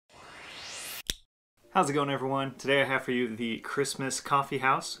How's it going, everyone? Today I have for you the Christmas Coffee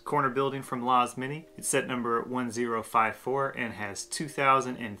House corner building from LOZ Mini. It's set number 1054 and has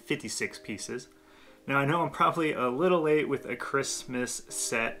 2,056 pieces. Now I know I'm probably a little late with a Christmas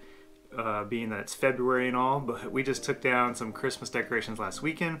set, being that it's February and all, but we just took down some Christmas decorations last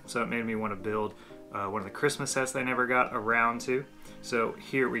weekend, so it made me want to build one of the Christmas sets that I never got around to. So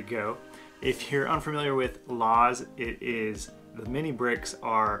here we go. If you're unfamiliar with LOZ, the mini bricks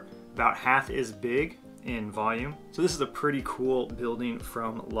are about half as big in volume. So this is a pretty cool building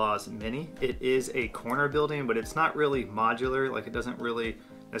from LOZ Mini. It is a corner building, but it's not really modular. Like, it doesn't really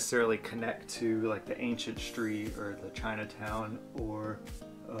necessarily connect to like the ancient street or the Chinatown or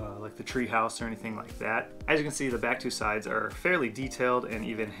like the tree house or anything like that. As you can see, the back two sides are fairly detailed and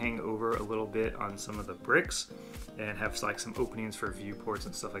even hang over a little bit on some of the bricks and have like some openings for viewports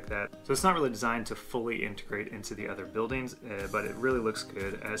and stuff like that. So it's not really designed to fully integrate into the other buildings, but it really looks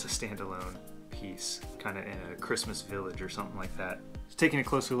good as a standalone piece, kind of in a Christmas village or something like that. So taking a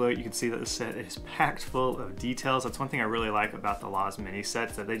closer look, you can see that the set is packed full of details. That's one thing I really like about the LOZ Mini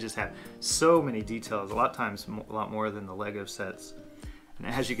sets, that they just have so many details, a lot of times a lot more than the Lego sets. And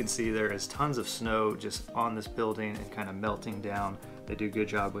as you can see, there is tons of snow just on this building and kind of melting down. They do a good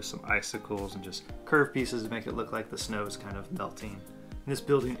job with some icicles and just curved pieces to make it look like the snow is kind of melting. And this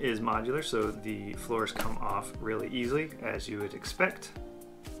building is modular, so the floors come off really easily, as you would expect.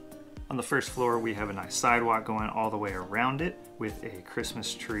 On the first floor, we have a nice sidewalk going all the way around it with a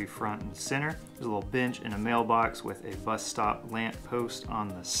Christmas tree front and center. There's a little bench and a mailbox with a bus stop lamp post on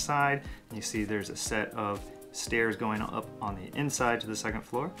the side. And you see there's a set of stairs going up on the inside to the second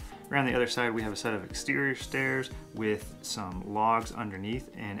floor. Around the other side, we have a set of exterior stairs with some logs underneath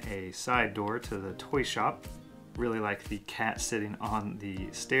and a side door to the toy shop. Really like the cat sitting on the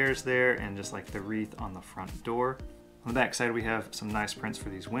stairs there, and just like the wreath on the front door. On the back side, we have some nice prints for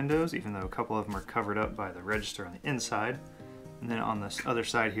these windows, even though a couple of them are covered up by the register on the inside. And then on this other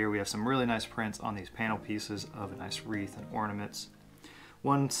side here, we have some really nice prints on these panel pieces of a nice wreath and ornaments.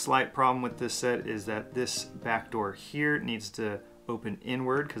 One slight problem with this set is that this back door here needs to open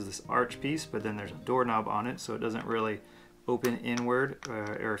inward because this arch piece, but then there's a doorknob on it, so it doesn't really open inward,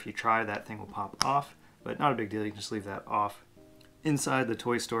 or if you try, that thing will pop off, but not a big deal, you can just leave that off. Inside the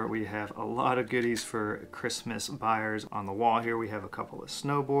toy store, we have a lot of goodies for Christmas buyers. On the wall here, we have a couple of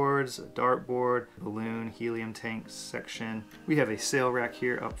snowboards, a dartboard, balloon, helium tank section. We have a sale rack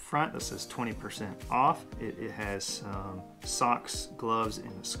here up front that says 20% off. It has some socks, gloves,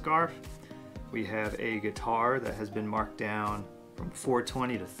 and a scarf. We have a guitar that has been marked down from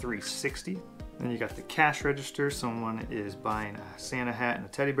 $420 to $360. Then you got the cash register. Someone is buying a Santa hat and a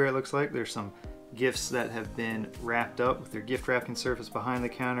teddy bear, it looks like. There's some gifts that have been wrapped up with their gift wrapping surface behind the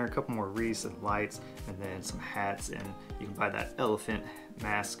counter, a couple more wreaths and lights, and then some hats, and you can buy that elephant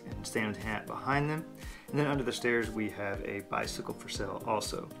mask and Santa hat behind them. And then under the stairs, we have a bicycle for sale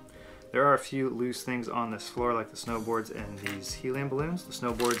also. There are a few loose things on this floor, like the snowboards and these helium balloons. The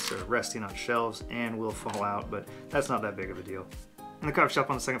snowboards are resting on shelves and will fall out, but that's not that big of a deal. And the coffee shop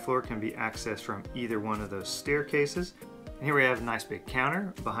on the second floor can be accessed from either one of those staircases. And here we have a nice big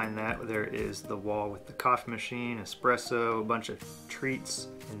counter. Behind that, there is the wall with the coffee machine, espresso, a bunch of treats,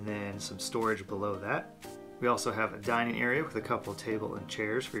 and then some storage below that. We also have a dining area with a couple of tables and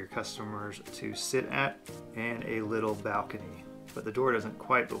chairs for your customers to sit at, and a little balcony, but the door doesn't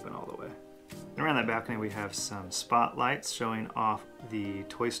quite open all the way. And around that balcony, we have some spotlights showing off the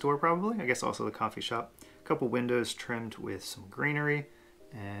toy store, probably, I guess also the coffee shop. A couple windows trimmed with some greenery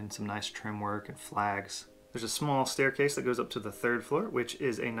and some nice trim work and flags. There's a small staircase that goes up to the third floor, which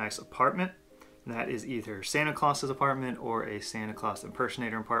is a nice apartment. And that is either Santa Claus's apartment or a Santa Claus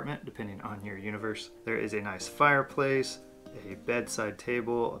impersonator apartment, depending on your universe. There is a nice fireplace, a bedside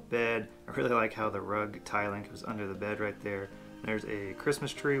table, a bed. I really like how the rug tiling goes under the bed right there. There's a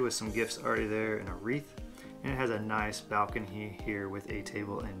Christmas tree with some gifts already there and a wreath. And it has a nice balcony here with a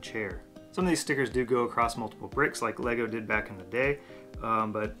table and chair. Some of these stickers do go across multiple bricks like Lego did back in the day,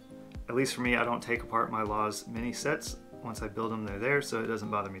 but at least for me, I don't take apart my LOZ Mini sets. Once I build them, they're there, so it doesn't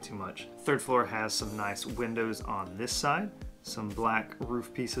bother me too much. Third floor has some nice windows on this side, some black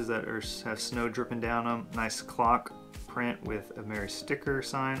roof pieces that have snow dripping down them, nice clock print with a Merry Sticker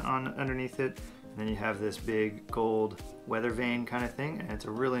sign on underneath it, and then you have this big gold weather vane kind of thing, and it's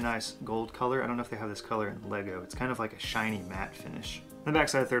a really nice gold color. I don't know if they have this color in Lego. It's kind of like a shiny matte finish. The back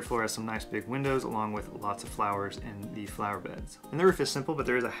side of the third floor has some nice big windows along with lots of flowers in the flower beds. And the roof is simple, but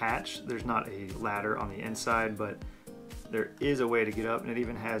there is a hatch. There's not a ladder on the inside, but there is a way to get up, and it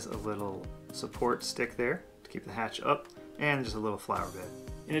even has a little support stick there to keep the hatch up, and just a little flower bed.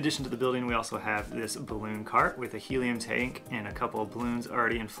 In addition to the building, we also have this balloon cart with a helium tank and a couple of balloons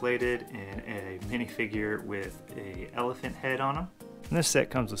already inflated and a minifigure with an elephant head on them. And this set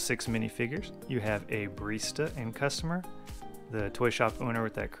comes with 6 minifigures. You have a barista and customer, the toy shop owner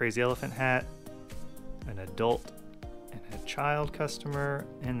with that crazy elephant hat, an adult and a child customer,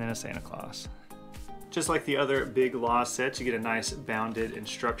 and then a Santa Claus. Just like the other big LOZ sets, you get a nice bounded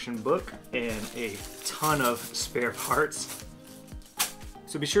instruction book and a ton of spare parts.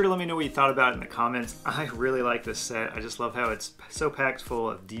 So be sure to let me know what you thought about it in the comments. I really like this set. I just love how it's so packed full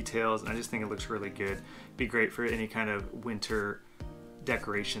of details, and I just think it looks really good. It'd be great for any kind of winter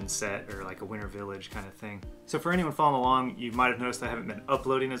decoration set or like a winter village kind of thing. So for anyone following along, you might have noticed I haven't been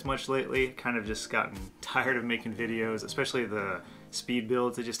uploading as much lately. Kind of just gotten tired of making videos, especially the speed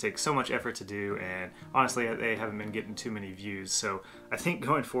builds. They just take so much effort to do, and honestly they haven't been getting too many views. So I think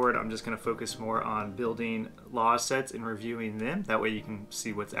going forward I'm just going to focus more on building LOZ sets and reviewing them. That way you can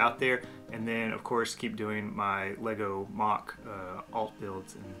see what's out there, and then of course keep doing my Lego mock alt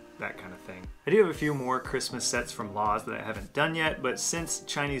builds and that kind of thing. I do have a few more Christmas sets from LOZ that I haven't done yet, but since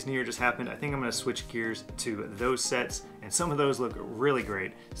Chinese New Year just happened, I think I'm going to switch gears to those sets, and some of those look really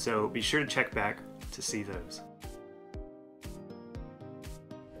great, so be sure to check back to see those.